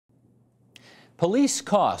Police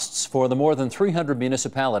costs for the more than 300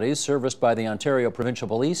 municipalities serviced by the Ontario Provincial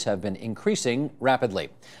Police have been increasing rapidly.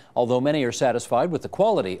 Although many are satisfied with the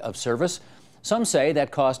quality of service, some say that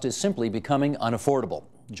cost is simply becoming unaffordable.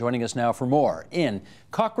 Joining us now for more in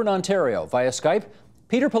Cochrane, Ontario via Skype,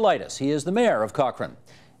 Peter Politis. He is the mayor of Cochrane.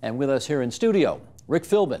 And with us here in studio, Rick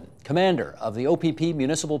Philbin, commander of the OPP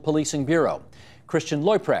Municipal Policing Bureau, Christian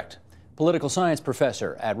Leuprecht, political science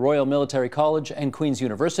professor at Royal Military College and Queen's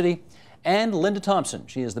University, and Linda Thompson.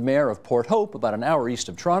 She is the mayor of Port Hope, about an hour east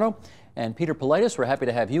of Toronto. And Peter Politis, we're happy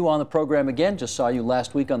to have you on the program again. Just saw you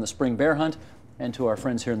last week on the spring bear hunt. And to our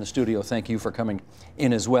friends here in the studio, thank you for coming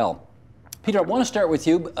in as well. Peter, I want to start with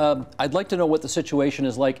you. I'd like to know what the situation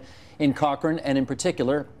is like in Cochrane, and in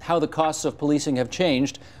particular, how the costs of policing have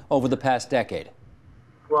changed over the past decade.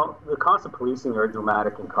 Well, the costs of policing are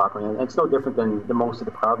dramatic in Cochrane, and it's no different than the most of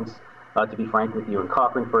the province, to be frank with you. In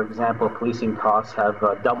Cochrane, for example, policing costs have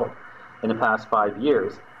doubled in the past 5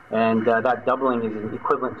 years, and that doubling is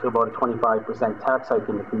equivalent to about a 25% tax hike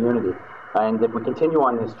in the community. And if we continue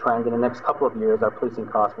on this trend, in the next couple of years, our policing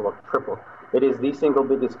costs will have tripled. It is the single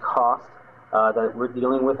biggest cost that we're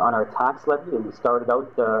dealing with on our tax levy, and we started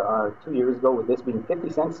out 2 years ago with this being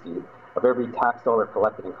 50 cents, Steve, of every tax dollar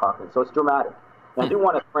collected in Cochrane. So it's dramatic. And I do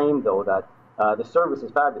want to frame, though, that the service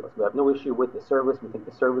is fabulous. We have no issue with the service. We think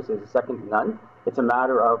the service is second to none. It's a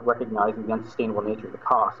matter of recognizing the unsustainable nature of the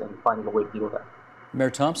cost and finding a way to deal with that. Mayor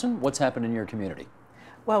Thompson, what's happened in your community?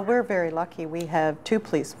 Well, we're very lucky. We have two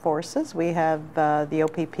police forces. We have the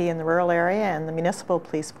OPP in the rural area and the municipal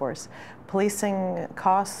police force. Policing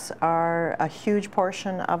costs are a huge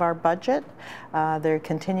portion of our budget. They're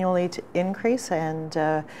continually to increase, and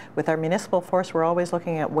with our municipal force, we're always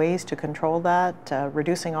looking at ways to control that,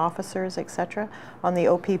 reducing officers, etc. On the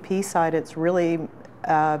OPP side, it's really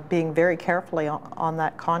being very carefully on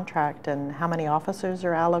that contract and how many officers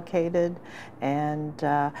are allocated and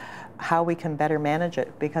how we can better manage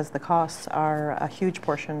it, because the costs are a huge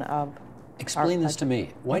portion of. Explain this to me.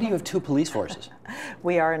 Why do you have two police forces?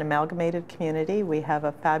 We are an amalgamated community. We have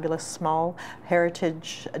a fabulous small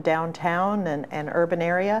heritage downtown and urban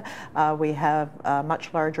area. We have a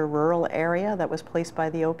much larger rural area that was policed by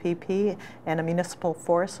the OPP, and a municipal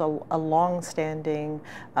force, a long-standing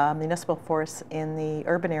municipal force in the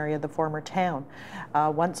urban area, the former town.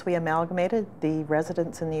 Once we amalgamated, the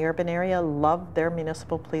residents in the urban area love their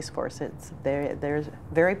municipal police force. They're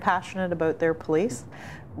very passionate about their police.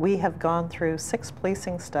 We have gone through 6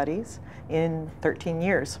 policing studies in 13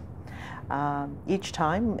 years. Each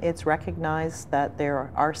time it's recognized that there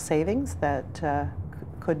are savings that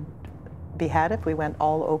could be had if we went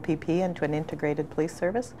all OPP into an integrated police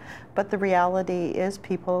service. But the reality is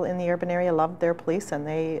people in the urban area love their police, and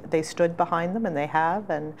they stood behind them, and they have,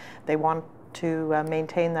 and they want to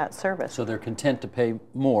maintain that service. So they're content to pay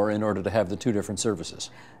more in order to have the two different services?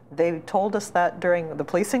 They told us that during the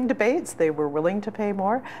policing debates. They were willing to pay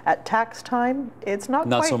more. At tax time, it's not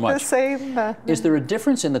quite so much the same. Is there a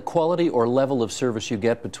difference in the quality or level of service you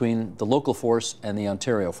get between the local force and the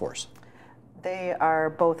Ontario force? They are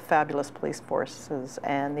both fabulous police forces,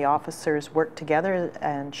 and the officers work together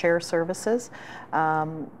and share services.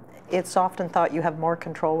 It's often thought you have more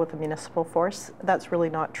control with the municipal force. That's really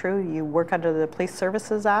not true. You work under the Police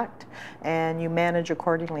Services Act, and you manage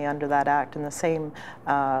accordingly under that act, and the same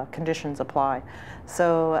conditions apply.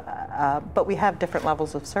 So, but we have different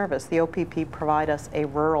levels of service. The OPP provide us a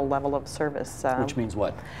rural level of service. Which means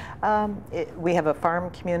what? We have a farm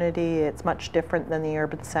community. It's much different than the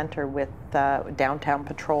urban center, with downtown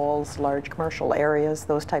patrols, large commercial areas,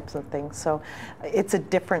 those types of things. So it's a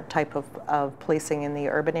different type of policing in the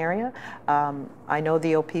urban area. I know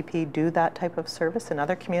the OPP do that type of service in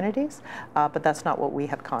other communities, but that's not what we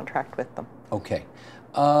have contract with them. Okay.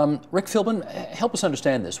 Rick Philbin, help us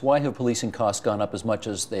understand this. Why have policing costs gone up as much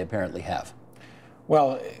as they apparently have?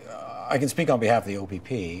 Well, I can speak on behalf of the OPP.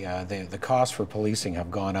 The costs for policing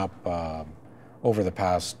have gone up over the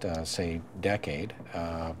past, say, decade,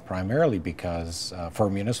 primarily because for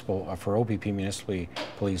OPP municipally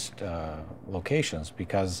policed locations,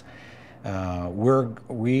 because we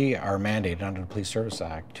are mandated under the Police Service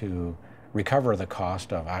Act to recover the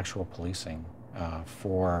cost of actual policing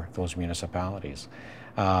for those municipalities.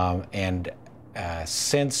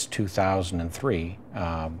 Since 2003,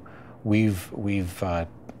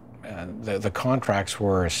 the contracts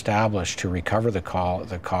were established to recover the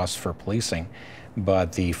costs for policing,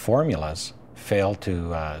 but the formulas failed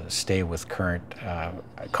to stay with current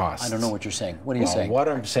costs. I don't know what you're saying. What are you saying? What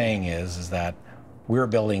I'm saying is that we're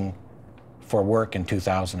billing for work in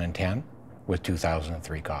 2010 with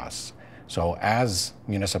 2003 costs. So as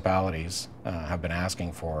municipalities have been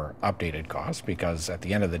asking for updated costs, because at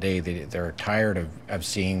the end of the day, they're tired of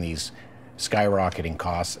seeing these skyrocketing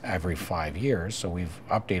costs every 5 years. So we've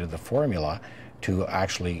updated the formula to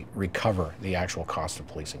actually recover the actual cost of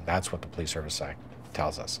policing. That's what the Police Service Act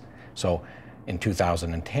tells us. So in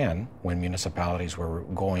 2010, when municipalities were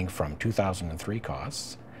going from 2003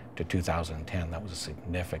 costs to 2010, that was a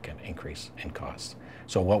significant increase in costs.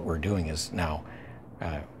 So what we're doing is now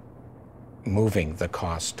moving the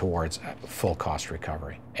costs towards full cost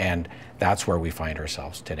recovery. And that's where we find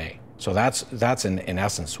ourselves today. So that's in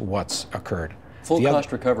essence what's occurred. Full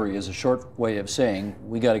cost recovery is a short way of saying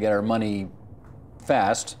we got to get our money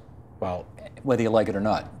fast, well, whether you like it or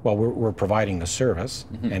not. Well, we're providing the service,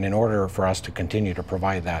 and in order for us to continue to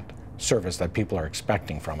provide that service that people are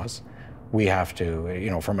expecting from us, we have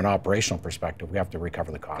to, from an operational perspective, we have to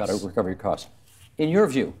recover the costs. Got to recover your costs. In your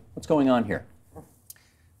view, what's going on here?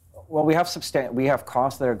 Well, we have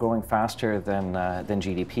costs that are growing faster than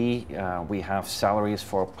GDP. We have salaries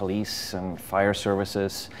for police and fire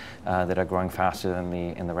services that are growing faster than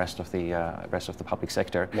in the rest of the public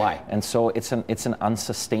sector. Why? And so it's an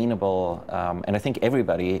unsustainable, and I think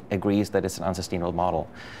everybody agrees that it's an unsustainable model.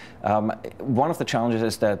 One of the challenges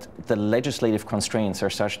is that the legislative constraints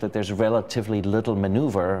are such that there's relatively little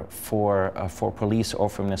maneuver for police or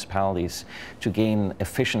for municipalities to gain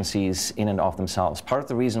efficiencies in and of themselves. Part of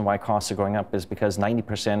the reason why costs are going up is because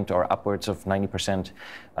 90% or upwards of 90%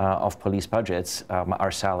 of police budgets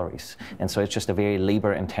are salaries, and so it's just a very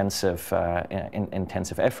labor-intensive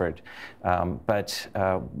intensive effort. But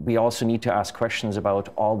we also need to ask questions about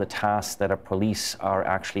all the tasks that our police are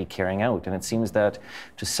actually carrying out, and it seems that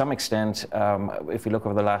to some extent, if we look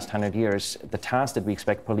over the last 100 years, the tasks that we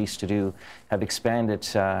expect police to do have expanded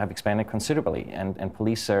considerably, and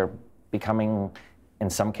police are becoming, in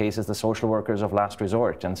some cases, the social workers of last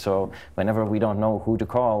resort. And so whenever we don't know who to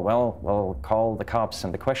call, well, we'll call the cops.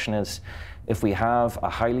 And the question is, if we have a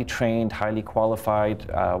highly trained, highly qualified,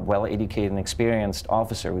 well-educated and experienced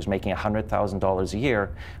officer who's making $100,000 a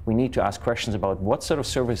year, we need to ask questions about what sort of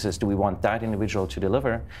services do we want that individual to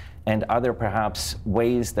deliver, and are there perhaps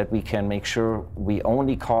ways that we can make sure we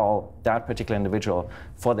only call that particular individual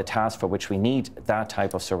for the task for which we need that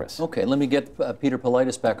type of service. Okay, let me get Peter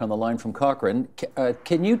Politis back on the line from Cochrane.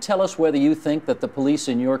 Can you tell us whether you think that the police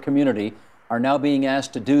in your community are now being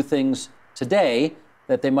asked to do things today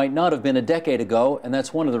that they might not have been a decade ago, and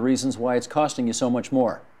that's one of the reasons why it's costing you so much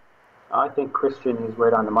more? I think Christian is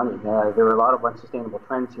right on the money. There are a lot of unsustainable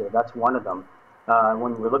trends here. That's one of them.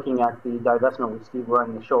 When we're looking at the divestment with Steve, we're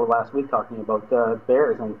on the show last week talking about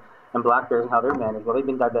bears and black bears and how they're managed. Well, they've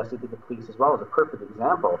been divested to the police as well, as a perfect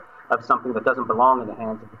example of something that doesn't belong in the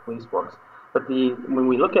hands of the police force. But when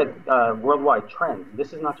we look at worldwide trends,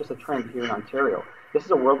 this is not just a trend here in Ontario. This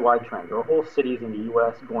is a worldwide trend. There are whole cities in the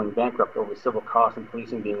U.S. going bankrupt over civil costs, and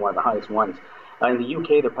policing being one of the highest ones. In the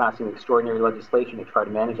UK, they're passing extraordinary legislation to try to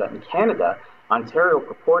manage that. In Canada, Ontario,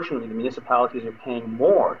 proportionally, the municipalities are paying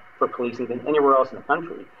more for policing than anywhere else in the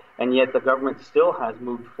country. And yet the government still has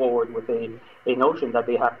moved forward with a notion that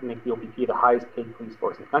they have to make the OPP the highest paid police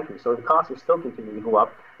force in the country. So the costs are still continuing to go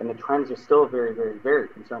up, and the trends are still very, very, very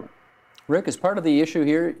concerning. Rick, as part of the issue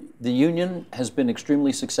here, the union has been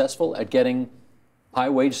extremely successful at getting high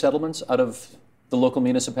wage settlements out of the local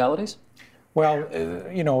municipalities? Well,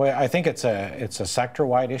 I think it's a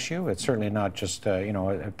sector-wide issue. It's certainly not just,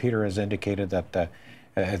 Peter has indicated that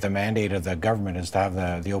the mandate of the government is to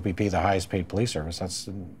have the OPP the highest paid police service. That's,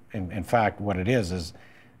 in fact, what it is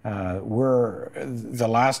the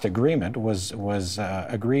last agreement was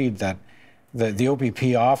agreed that the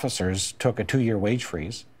OPP officers took a 2-year wage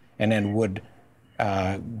freeze and then would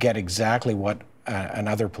get exactly what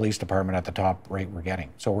another police department at the top rate were getting.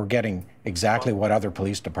 So we're getting exactly what other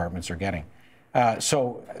police departments are getting.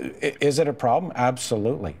 So is it a problem?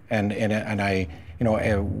 Absolutely. And I,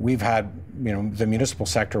 we've had, the municipal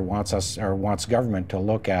sector wants government to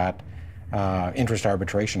look at interest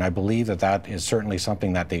arbitration. I believe that is certainly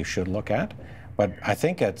something that they should look at, but I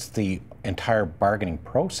think it's the entire bargaining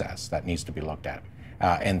process that needs to be looked at.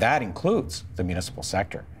 And that includes the municipal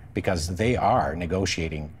sector, because they are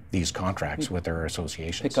negotiating these contracts with their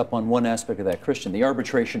associations. Pick up on one aspect of that, Christian, the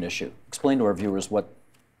arbitration issue. Explain to our viewers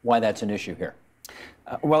why that's an issue here.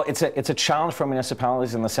 Well, it's a challenge for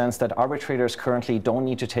municipalities in the sense that arbitrators currently don't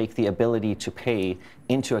need to take the ability to pay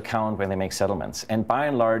into account when they make settlements. And by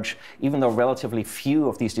and large, even though relatively few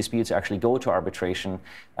of these disputes actually go to arbitration,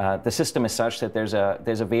 the system is such that there's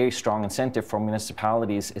a very strong incentive for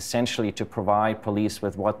municipalities essentially to provide police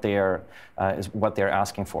with what they're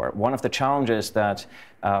asking for. One of the challenges that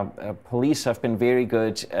police have been very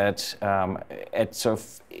good at sort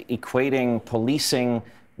of equating policing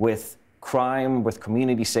with crime, with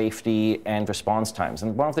community safety and response times.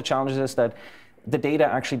 And one of the challenges is that the data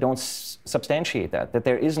actually don't substantiate that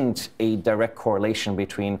there isn't a direct correlation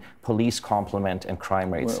between police complement and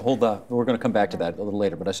crime rates. Well, hold on, we're going to come back to that a little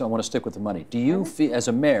later, but I want to stick with the money. Do you feel, as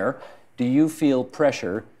a mayor, do you feel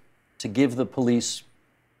pressure to give the police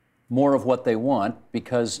more of what they want?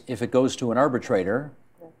 Because if it goes to an arbitrator,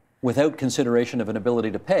 without consideration of an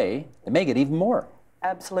ability to pay, they may get even more.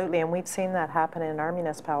 Absolutely, and we've seen that happen in our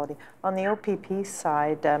municipality. On the OPP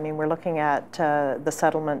side, I mean, we're looking at the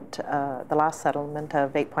settlement, the last settlement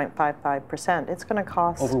of 8.55%. It's going to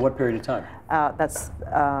cost... Over what period of time? That's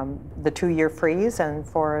the 2-year freeze, and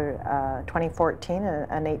for 2014,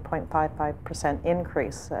 an 8.55%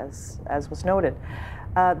 increase, as was noted.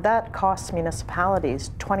 That costs municipalities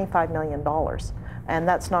 $25 million. And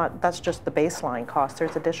that's just the baseline cost.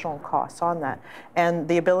 There's additional costs on that. And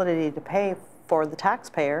the ability to pay for the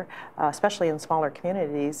taxpayer, especially in smaller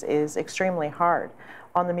communities, is extremely hard.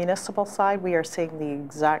 On the municipal side, we are seeing the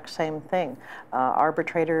exact same thing.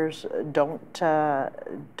 Arbitrators don't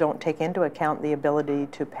take into account the ability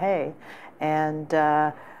to pay, and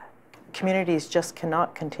communities just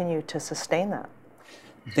cannot continue to sustain that.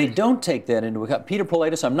 They don't take that into account. Peter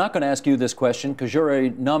Politis, I'm not going to ask you this question because you're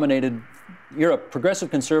a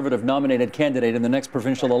progressive conservative nominated candidate in the next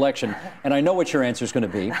provincial election, and I know what your answer is going to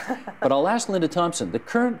be. But I'll ask Linda Thompson. The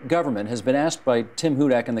current government has been asked by Tim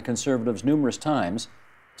Hudak and the Conservatives numerous times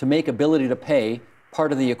to make ability to pay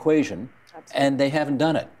part of the equation, and they haven't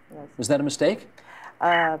done it. Was that a mistake?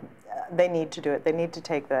 They need to do it. They need to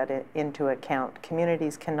take that into account.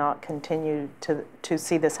 Communities cannot continue to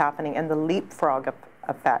see this happening, and the leapfrog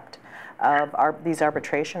effect of these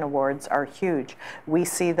arbitration awards are huge. We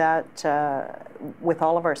see that with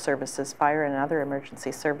all of our services, fire and other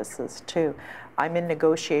emergency services too. I'm in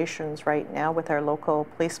negotiations right now with our local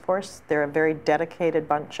police force. They're a very dedicated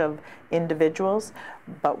bunch of individuals,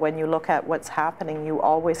 but when you look at what's happening, you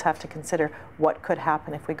always have to consider what could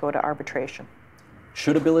happen if we go to arbitration.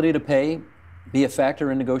 Should ability to pay be a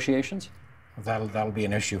factor in negotiations? That'll be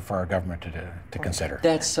an issue for our government to consider.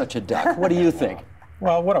 That's such a duck. What do you think?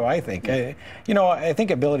 Well, what do I think? You know, I think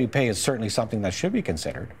ability to pay is certainly something that should be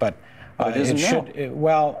considered, but it isn't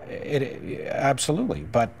now. Absolutely.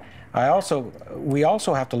 But we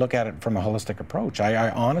also have to look at it from a holistic approach. I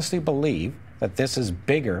honestly believe that this is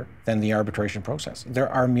bigger than the arbitration process. There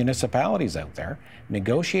are municipalities out there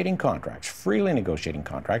negotiating contracts, freely negotiating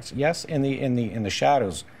contracts, yes, in the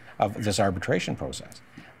shadows of this arbitration process,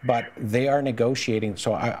 but they are negotiating.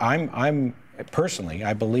 So I'm personally,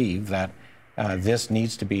 I believe that this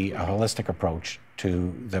needs to be a holistic approach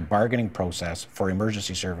to the bargaining process for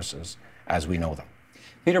emergency services as we know them.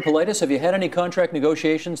 Peter Politis, have you had any contract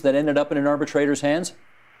negotiations that ended up in an arbitrator's hands?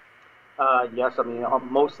 Yes, I mean,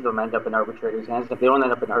 most of them end up in arbitrators' hands. If they don't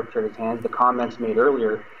end up in arbitrators' hands, the comments made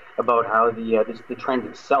earlier about how the trend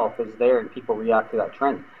itself is there and people react to that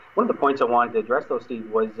trend. One of the points I wanted to address, though,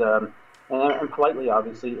 Steve, was, and politely,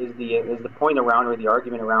 obviously, is the point around, or the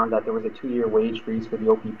argument around, that there was a 2-year wage freeze for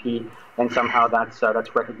the OPP, and somehow that's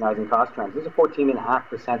recognizing cost trends. There's a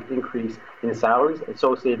 14.5% increase in the salaries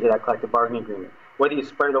associated to that collective bargaining agreement. Whether you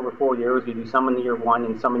spread it over 4 years, you do some in year 1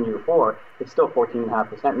 and some in year 4, it's still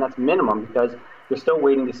 14.5%, and that's minimum because you're still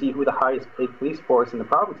waiting to see who the highest paid police force in the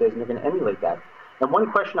province is, and you're going to emulate that. And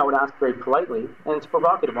one question I would ask very politely, and it's a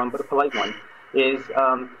provocative one, but a polite one, is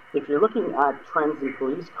if you're looking at trends in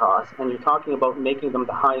police costs and you're talking about making them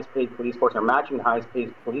the highest paid police force or matching the highest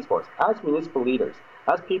paid police force, as municipal leaders,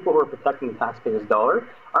 as people who are protecting the taxpayer's dollar,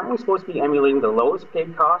 aren't we supposed to be emulating the lowest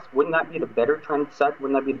paid costs? Wouldn't that be the better trend set?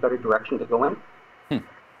 Wouldn't that be the better direction to go in?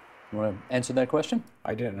 You want to answer that question?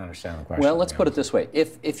 I didn't understand the question. Well, let's put it this way.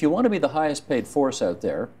 If you want to be the highest paid force out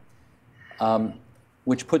there,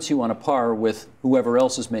 which puts you on a par with whoever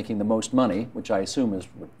else is making the most money, which I assume is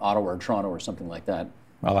Ottawa or Toronto or something like that.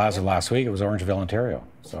 Well, as of last week, it was Orangeville, Ontario.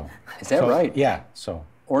 So is that right? Yeah. So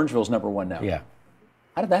Orangeville's #1 now. Yeah.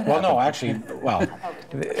 How did that happen? Well, no, actually, well,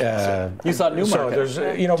 You thought Newmarket. So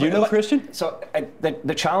there's, you know, do you know, Christian? So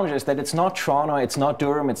the challenge is that it's not Toronto, it's not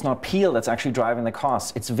Durham, it's not Peel that's actually driving the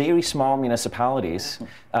costs. It's very small municipalities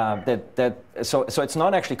so it's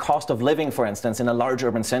not actually cost of living, for instance, in a large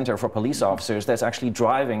urban centre for police officers that's actually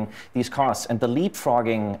driving these costs. And the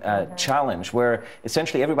leapfrogging challenge, where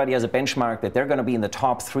essentially everybody has a benchmark that they're going to be in the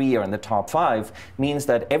top 3 or in the top 5, means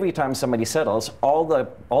that every time somebody settles, all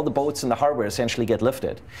the boats in the harbour essentially get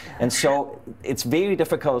lifted. And so it's very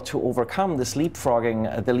difficult to overcome this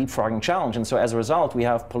leapfrogging challenge. And so as a result, we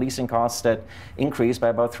have policing costs that increase by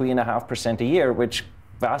about 3.5% a year, which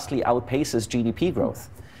vastly outpaces GDP growth.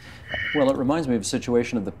 Well, it reminds me of a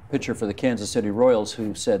situation of the pitcher for the Kansas City Royals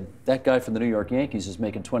who said, that guy from the New York Yankees is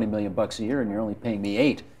making $20 million a year and you're only paying me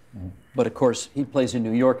 $8. But of course, he plays in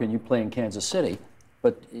New York and you play in Kansas City,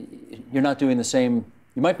 but you're not doing the same.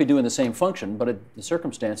 You might be doing the same function, but the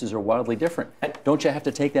circumstances are wildly different. Don't you have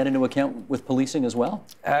to take that into account with policing as well?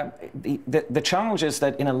 The challenge is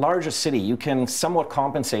that in a larger city, you can somewhat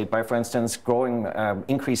compensate by, for instance,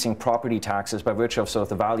 increasing property taxes by virtue of sort of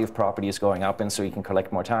the value of property is going up, and so you can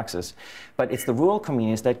collect more taxes. But it's the rural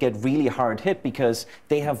communities that get really hard hit because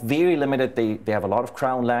they have very limited, they have a lot of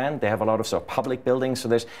crown land, they have a lot of sort of public buildings, so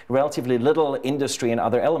there's relatively little industry and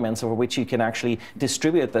other elements over which you can actually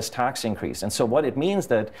distribute this tax increase. And so what it means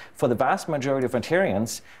that for the vast majority of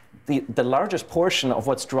Ontarians, the largest portion of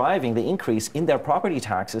what's driving the increase in their property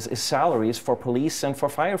taxes is salaries for police and for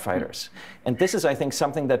firefighters. And this is, I think,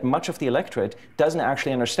 something that much of the electorate doesn't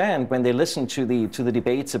actually understand when they listen to the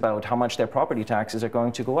debates about how much their property taxes are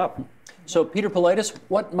going to go up. So, Peter Politis,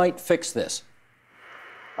 what might fix this?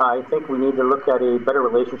 I think we need to look at a better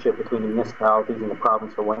relationship between the municipalities and the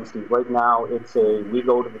province for one, Steve. Right now, it's we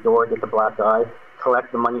go to the door, get the black eye,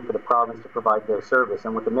 collect the money for the province to provide their service.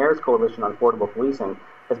 And what the Mayor's Coalition on Affordable Policing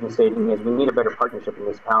has been stating is we need a better partnership with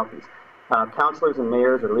municipalities. Councillors and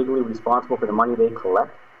mayors are legally responsible for the money they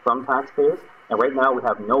collect from taxpayers, and right now we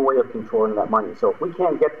have no way of controlling that money. So if we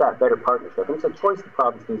can't get that better partnership, and it's a choice the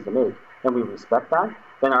province needs to make, and we respect that,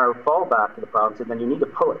 then our fallback to the province is then you need to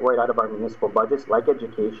pull it right out of our municipal budgets, like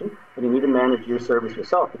education, and you need to manage your service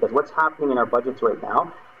yourself, because what's happening in our budgets right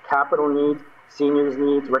now, capital needs, seniors'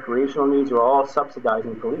 needs, recreational needs are all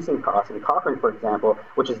subsidizing policing costs. In Cochrane, for example,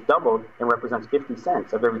 which has doubled and represents 50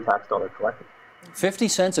 cents of every tax dollar collected. 50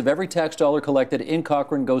 cents of every tax dollar collected in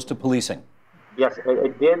Cochrane goes to policing. Yes,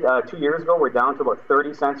 it did 2 years ago. We're down to about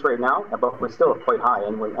 30 cents right now, but we're still quite high,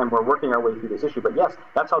 and we're working our way through this issue. But yes,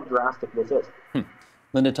 that's how drastic this is.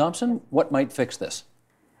 Linda Thompson, what might fix this?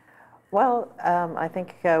 Well, I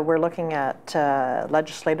think we're looking at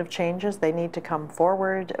legislative changes. They need to come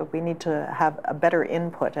forward. We need to have a better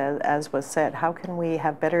input, as was said. How can we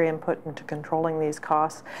have better input into controlling these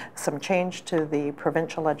costs? Some change to the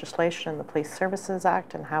provincial legislation and the Police Services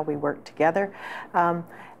Act and how we work together.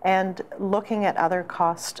 And looking at other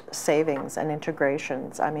cost savings and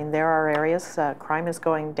integrations. I mean, there are areas, crime is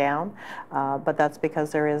going down, but that's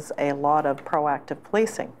because there is a lot of proactive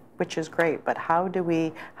policing, which is great, but how do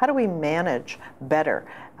we manage better?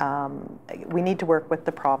 We need to work with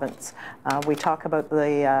the province. We talk about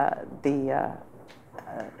the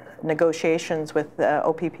negotiations with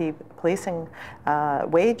OPP policing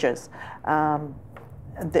wages.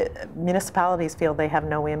 The municipalities feel they have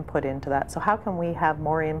no input into that. So how can we have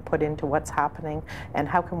more input into what's happening, and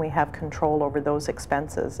how can we have control over those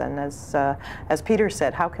expenses? And as Peter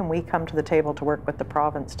said, how can we come to the table to work with the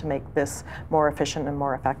province to make this more efficient and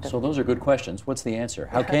more effective? So those are good questions. What's the answer?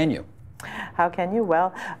 How can you? How can you?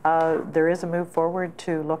 Well, there is a move forward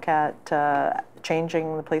to look at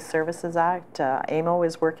changing the Police Services Act. AMO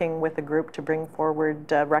is working with a group to bring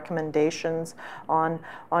forward recommendations on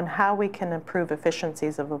how we can improve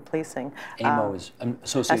efficiencies of the policing. AMO is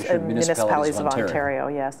Association of Municipalities of Ontario.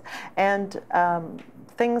 Yes. And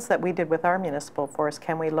things that we did with our municipal force,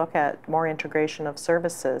 can we look at more integration of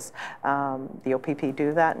services? The OPP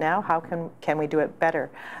do that now. How can we do it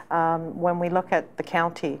better? When we look at the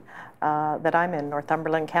county that I'm in,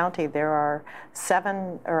 Northumberland County, there are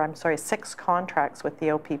 6 contracts with the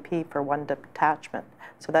OPP for one detachment.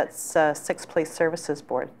 So that's 6 police services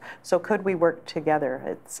boards. So could we work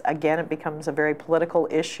together? Again, it becomes a very political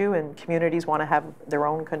issue, and communities want to have their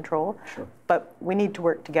own control. Sure. But we need to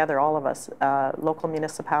work together, all of us, local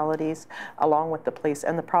municipalities, along with the police,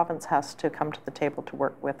 and the province has to come to the table to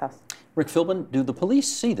work with us. Rick Philbin, do the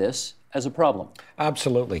police see this as a problem?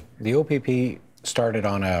 Absolutely. The OPP started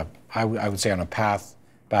on I would say on a path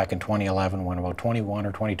back in 2011 when about 21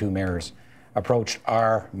 or 22 mayors approached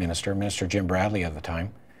our Minister Jim Bradley at the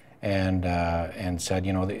time, and said,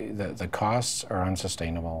 you know, the costs are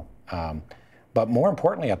unsustainable. But more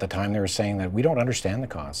importantly, at the time, they were saying that we don't understand the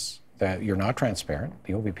costs. that you're not transparent.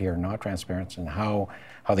 The OPP are not transparent in how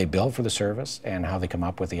they bill for the service and how they come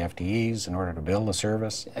up with the FTEs in order to bill the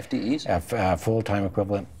service. FTEs? Full-time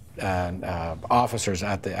equivalent officers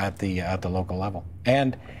at the local level.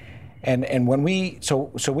 And when we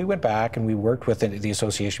we went back and we worked with the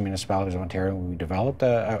Association of Municipalities of Ontario. We developed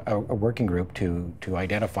a working group to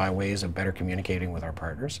identify ways of better communicating with our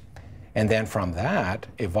partners. And then from that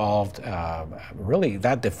evolved, really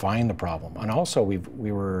that defined the problem. And also we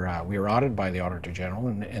were audited by the Auditor General,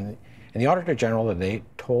 and the Auditor General, they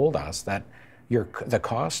told us that the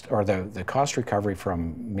cost recovery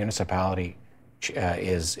from municipality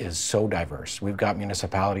is so diverse. We've got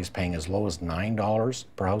municipalities paying as low as $9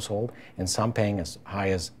 per household, and some paying as high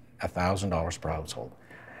as $1,000 per household.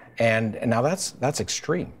 And now that's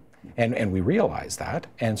extreme. And we realize that,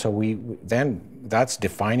 and so then that's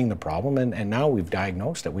defining the problem, and now we've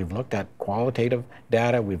diagnosed it. We've looked at qualitative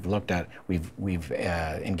data. We've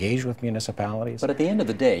engaged with municipalities. But at the end of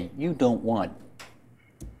the day, you don't want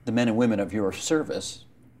the men and women of your service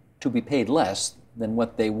to be paid less than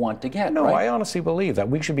what they want to get. No, right? I honestly believe that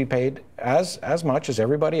we should be paid as much as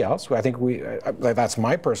everybody else. I think that's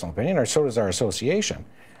my personal opinion, or so does our association.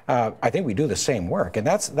 I think we do the same work, and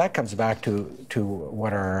that comes back to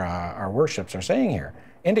what our worships are saying here.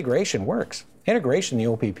 Integration works. Integration in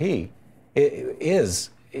the OPP is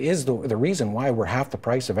the reason why we're half the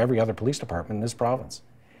price of every other police department in this province.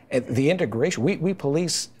 The integration, we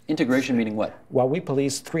police... Integration meaning what? Well, we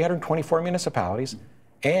police 324 municipalities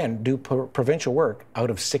and do provincial work out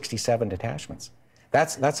of 67 detachments.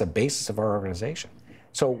 That's a basis of our organization.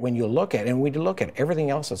 So when you look at, and we look at everything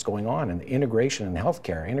else that's going on in integration in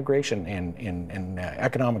healthcare, integration in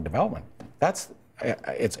economic development,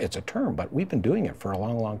 it's a term, but we've been doing it for a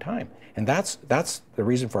long, long time. And that's the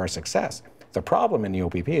reason for our success. The problem in the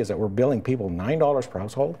OPP is that we're billing people $9 per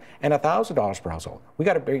household and $1,000 per household. We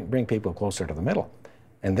got to bring people closer to the middle.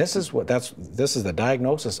 And this is the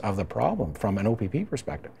diagnosis of the problem from an OPP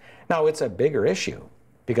perspective. Now, it's a bigger issue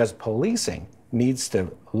because policing needs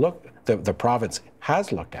to look, the province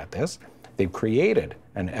has looked at this. They've created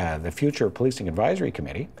the Future Policing Advisory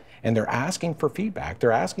Committee, and they're asking for feedback.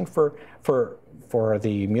 They're asking for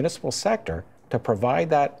the municipal sector to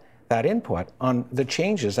provide that input on the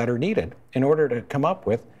changes that are needed in order to come up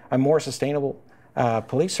with a more sustainable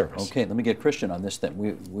police service. Okay, let me get Christian on this then.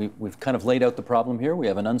 We've kind of laid out the problem here. We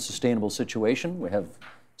have an unsustainable situation. We have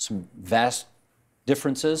some vast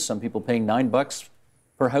differences. Some people paying $9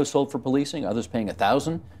 per household for policing, others paying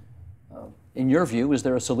 $1,000. In your view, is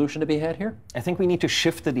there a solution to be had here? I think we need to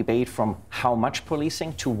shift the debate from how much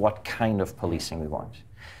policing to what kind of policing we want.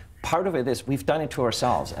 Part of it is we've done it to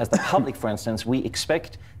ourselves. As the public, for instance, we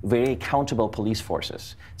expect very accountable police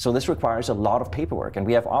forces. So this requires a lot of paperwork, and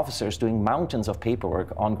we have officers doing mountains of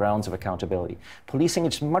paperwork on grounds of accountability. Policing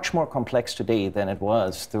is much more complex today than it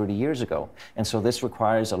was 30 years ago. And so this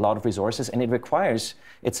requires a lot of resources, and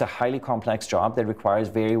it's a highly complex job that requires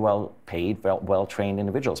very well-paid, well-trained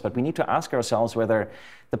individuals. But we need to ask ourselves whether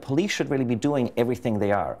the police should really be doing everything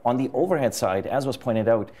they are. On the overhead side, as was pointed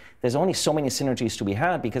out, there's only so many synergies to be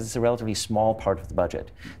had because it's a relatively small part of the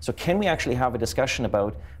budget. So can we actually have a discussion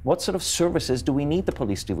about what sort of services do we need the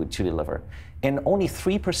police to deliver? In only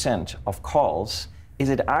 3% of calls is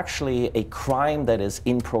it actually a crime that is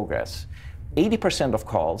in progress. 80% of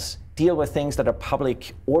calls deal with things that are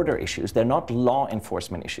public order issues. They're not law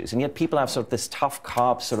enforcement issues. And yet people have sort of this tough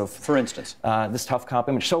cop sort of... For instance? This tough cop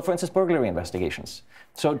image. So for instance, burglary investigations.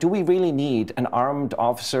 So do we really need an armed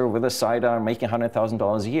officer with a sidearm making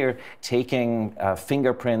 $100,000 a year, taking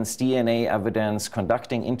fingerprints, DNA evidence,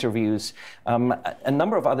 conducting interviews? A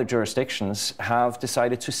number of other jurisdictions have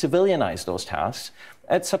decided to civilianize those tasks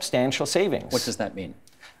at substantial savings. What does that mean?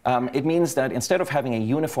 It means that instead of having a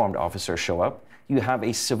uniformed officer show up, you have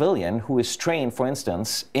a civilian who is trained, for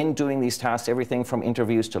instance, in doing these tasks, everything from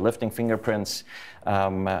interviews to lifting fingerprints,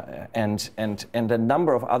 and a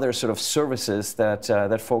number of other sort of services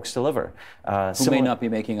that folks deliver. Who may not be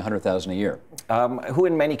making $100,000 a year. Who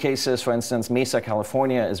in many cases, for instance, Mesa,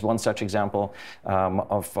 California is one such example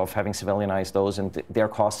of having civilianized those, and their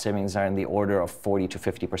cost savings are in the order of 40 to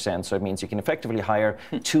 50%. So it means you can effectively hire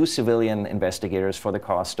 2 civilian investigators for the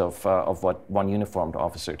cost of what one uniformed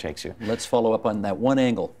officer takes you. Let's follow up on that one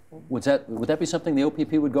angle. Would that be something the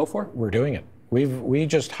OPP would go for? We're doing it. We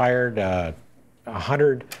just hired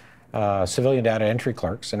 100 civilian data entry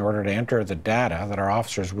clerks in order to enter the data that our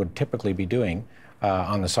officers would typically be doing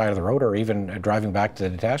on the side of the road, or even driving back to the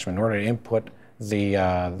detachment, in order to input the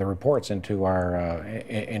reports into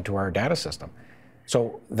our data system.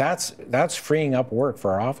 So that's freeing up work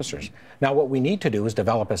for our officers. Now, what we need to do is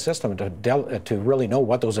develop a system to really know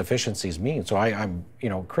what those efficiencies mean. So I'm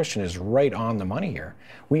Christian is right on the money here.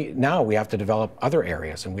 Now we have to develop other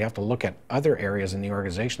areas, and we have to look at other areas in the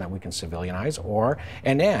organization that we can civilianize,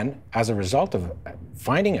 and then as a result of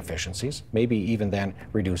finding efficiencies, maybe even then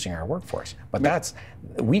reducing our workforce. But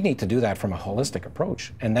we need to do that from a holistic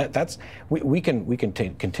approach, and we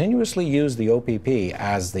can continuously use the OPP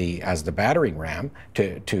as the battering ram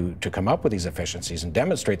to come up with these efficiencies and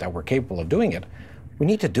demonstrate that we're capable of doing it. We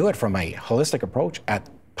need to do it from a holistic approach at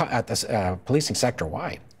the policing sector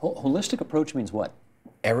wide. Holistic approach means what?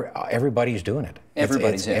 Everybody's doing it.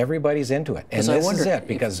 Everybody's into it, and this is it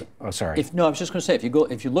because. Sorry. No, I was just going to say,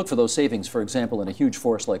 if you look for those savings, for example, in a huge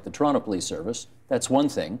force like the Toronto Police Service, that's one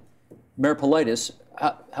thing. Mayor Politis,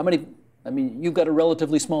 how many? I mean, you've got a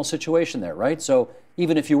relatively small situation there, right? So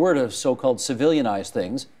even if you were to so-called civilianize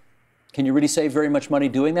things, can you really save very much money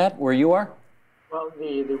doing that where you are? Well,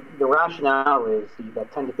 the rationale is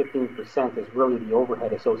that 10 to 15% is really the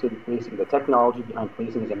overhead associated with policing. The technology behind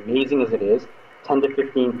policing is amazing as it is. 10 to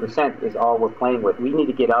 15% is all we're playing with. We need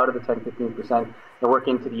to get out of the 10 to 15% and work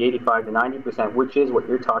into the 85 to 90%, which is what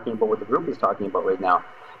you're talking about, what the group is talking about right now.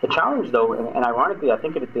 The challenge, though, and ironically, I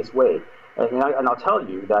think of it this way, and I'll tell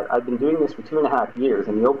you that I've been doing this for 2.5 years,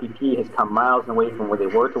 and the OPP has come miles away from where they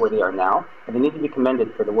were to where they are now, and they need to be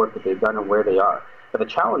commended for the work that they've done and where they are. But the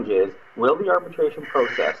challenge is, will the arbitration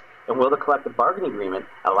process and will the collective bargaining agreement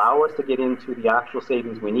allow us to get into the actual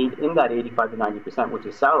savings we need in that 85 to 90%, which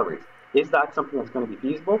is salaries? Is that something that's going to be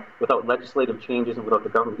feasible without legislative changes and without the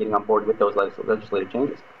government getting on board with those legislative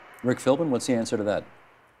changes? Rick Philbin, what's the answer to that?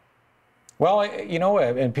 Well,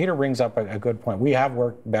 and Peter brings up a good point. We have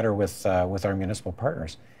worked better with our municipal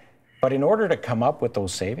partners, but in order to come up with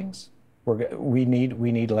those savings, we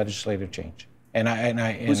need legislative change.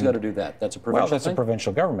 Who's got to do that? That's a provincial. Well, that's a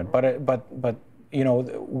provincial government. But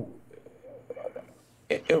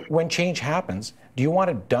when change happens, do you want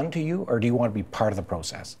it done to you, or do you want to be part of the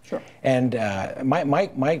process? Sure. And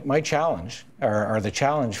my challenge, or the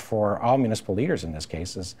challenge for all municipal leaders in this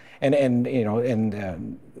case is, and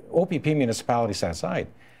OPP municipalities set aside,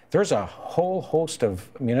 there's a whole host of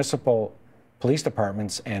municipal police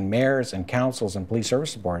departments and mayors and councils and police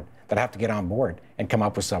service board that have to get on board and come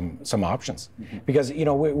up with some options. Mm-hmm. Because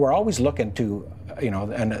we're always looking to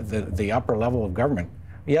and the upper level of government.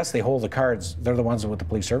 Yes, they hold the cards. They're the ones with the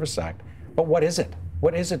Police Services Act. But what is it?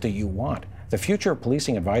 What is it that you want? The Future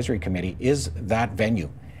Policing Advisory Committee is that venue.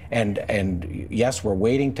 And yes, we're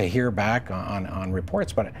waiting to hear back on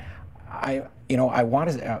reports. But my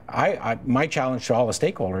challenge to all the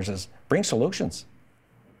stakeholders is bring solutions.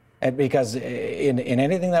 And because in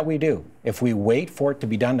anything that we do, if we wait for it to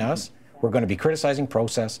be done to us, we're going to be criticizing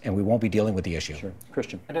process, and we won't be dealing with the issue. Sure.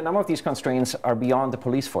 Christian. And a number of these constraints are beyond the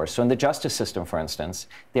police force. So in the justice system, for instance,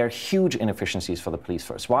 there are huge inefficiencies for the police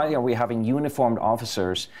force. Why are we having uniformed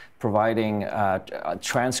officers providing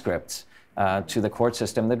transcripts to the court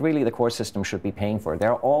system that really the court system should be paying for?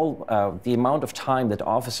 They're all the amount of time that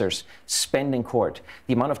officers spend in court,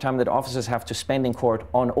 the amount of time that officers have to spend in court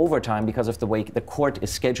on overtime because of the way the court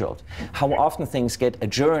is scheduled, how often things get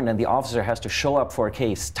adjourned and the officer has to show up for a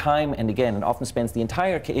case time and again, and often spends the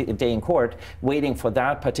entire day in court waiting for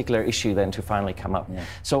that particular issue then to finally come up. Yeah.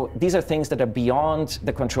 So these are things that are beyond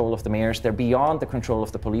the control of the mayors, they're beyond the control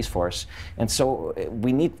of the police force, and so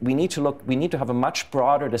we need to have a much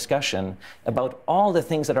broader discussion about all the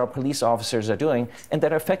things that our police officers are doing and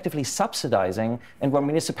that are effectively subsidizing, and where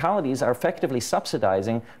municipalities are effectively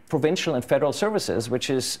subsidizing provincial and federal services, which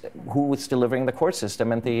is who is delivering the court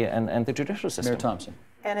system and the judicial system. Mayor Thompson.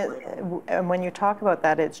 And when you talk about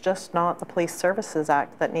that, it's just not the Police Services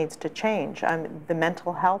Act that needs to change. The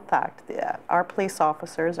Mental Health Act. Our police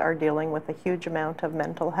officers are dealing with a huge amount of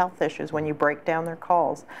mental health issues. When you break down their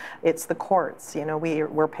calls, it's the courts.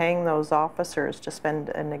 We're paying those officers to spend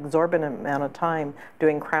an exorbitant amount of time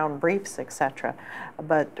doing Crown briefs, etc.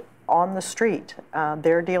 But on the street,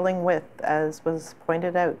 they're dealing with, as was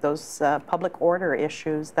pointed out, those public order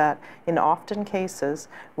issues that in often cases,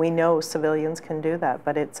 we know civilians can do that,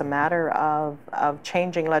 but it's a matter of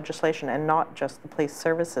changing legislation, and not just the Police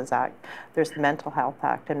Services Act. There's the Mental Health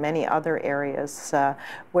Act and many other areas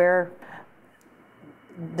where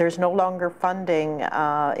there's no longer funding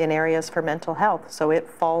in areas for mental health, so it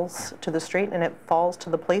falls to the street and it falls to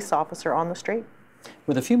the police officer on the street.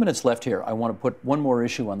 With a few minutes left here, I want to put one more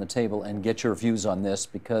issue on the table and get your views on this,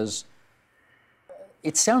 because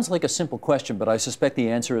it sounds like a simple question, but I suspect the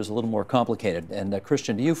answer is a little more complicated. And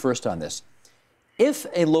Christian, to you first on this. If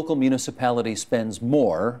a local municipality spends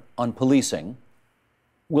more on policing,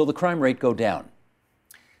 will the crime rate go down?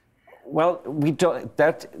 Well, we don't,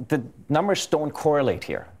 the numbers don't correlate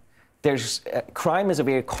here. Crime is a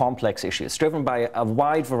very complex issue. It's driven by a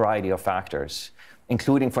wide variety of factors,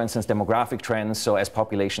 including, for instance, demographic trends. So as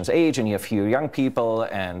populations age and you have fewer young people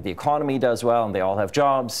and the economy does well and they all have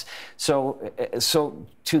jobs. So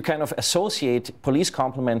to kind of associate police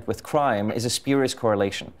complement with crime is a spurious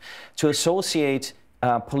correlation. To associate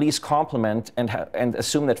police complement and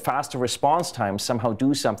assume that faster response times somehow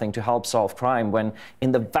do something to help solve crime, when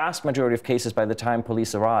in the vast majority of cases, by the time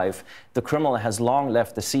police arrive, the criminal has long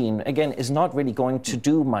left the scene, again, is not really going to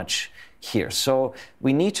do much here. So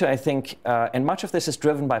we need to, I think, and much of this is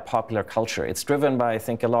driven by popular culture. It's driven by, I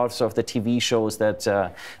think, a lot of sort of the TV shows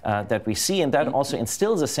that we see, and that also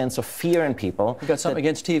instills a sense of fear in people. You got something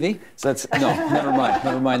against TV? So that's no,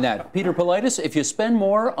 never mind that. Peter Politis, if you spend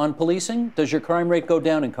more on policing, does your crime rate go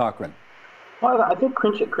down in Cochrane? Well, I think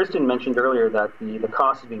Kristen mentioned earlier that the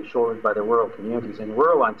cost is being shouldered by the rural communities. In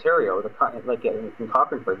rural Ontario, like in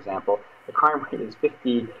Cochrane, for example, the crime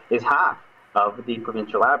rate is half of the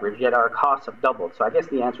provincial average, yet our costs have doubled. So I guess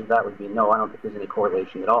the answer to that would be no, I don't think there's any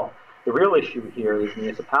correlation at all. The real issue here is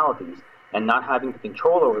municipalities and not having the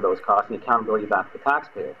control over those costs and accountability back to the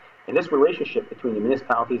taxpayer. And this relationship between the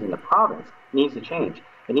municipalities and the province needs to change.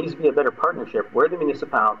 It needs to be a better partnership where the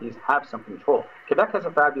municipalities have some control. Quebec has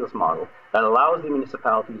a fabulous model that allows the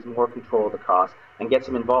municipalities more control of the costs and gets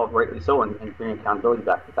them involved, rightly so, in bringing accountability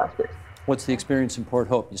back to the taxpayers. What's the experience in Port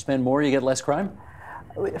Hope? You spend more, you get less crime?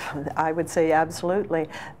 I would say absolutely.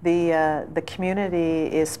 The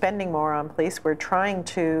community is spending more on police. We're trying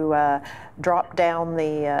to drop down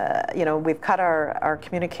we've cut our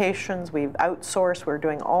communications, we've outsourced, we're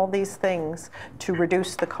doing all these things to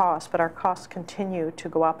reduce the cost, but our costs continue to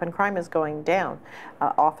go up and crime is going down.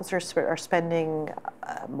 Officers are spending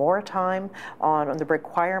more time on the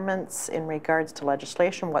requirements in regards to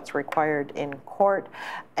legislation, what's required in court,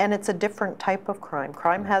 and it's a different type of crime.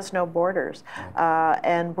 Crime has no borders,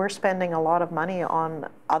 and we're spending a lot of money on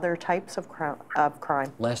other types of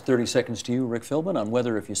crime. Last 30 seconds to you, Rick Philbin, on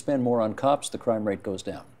whether if you spend more on cops, the crime rate goes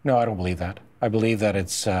down. No, I don't believe that. I believe that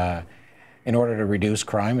it's in order to reduce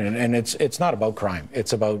crime, and it's not about crime.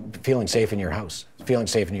 It's about feeling safe in your house, feeling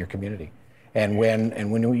safe in your community. And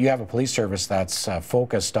when you have a police service that's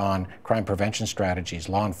focused on crime prevention strategies,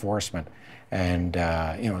 law enforcement, and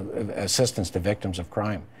assistance to victims of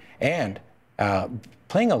crime, and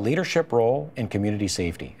playing a leadership role in community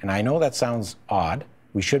safety. And I know that sounds odd.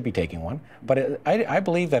 We should be taking one, but I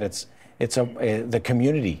believe that the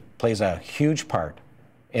community plays a huge part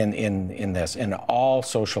in this, in all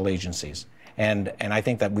social agencies. And I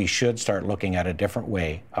think that we should start looking at a different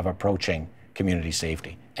way of approaching community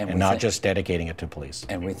safety and not just dedicating it to police.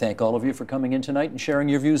 And we thank all of you for coming in tonight and sharing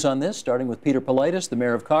your views on this, starting with Peter Politis, the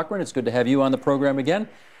Mayor of Cochrane. It's good to have you on the program again.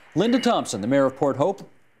 Linda Thompson, the Mayor of Port Hope.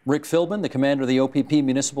 Rick Philbin, the Commander of the OPP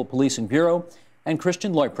Municipal Policing Bureau. And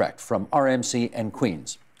Christian Leuprecht from RMC and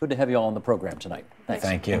Queens. Good to have you all on the program tonight. Thanks.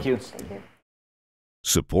 Thank you. Thank you. Thank you.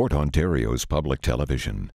 Support Ontario's public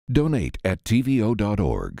television. Donate at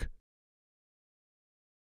tvo.org.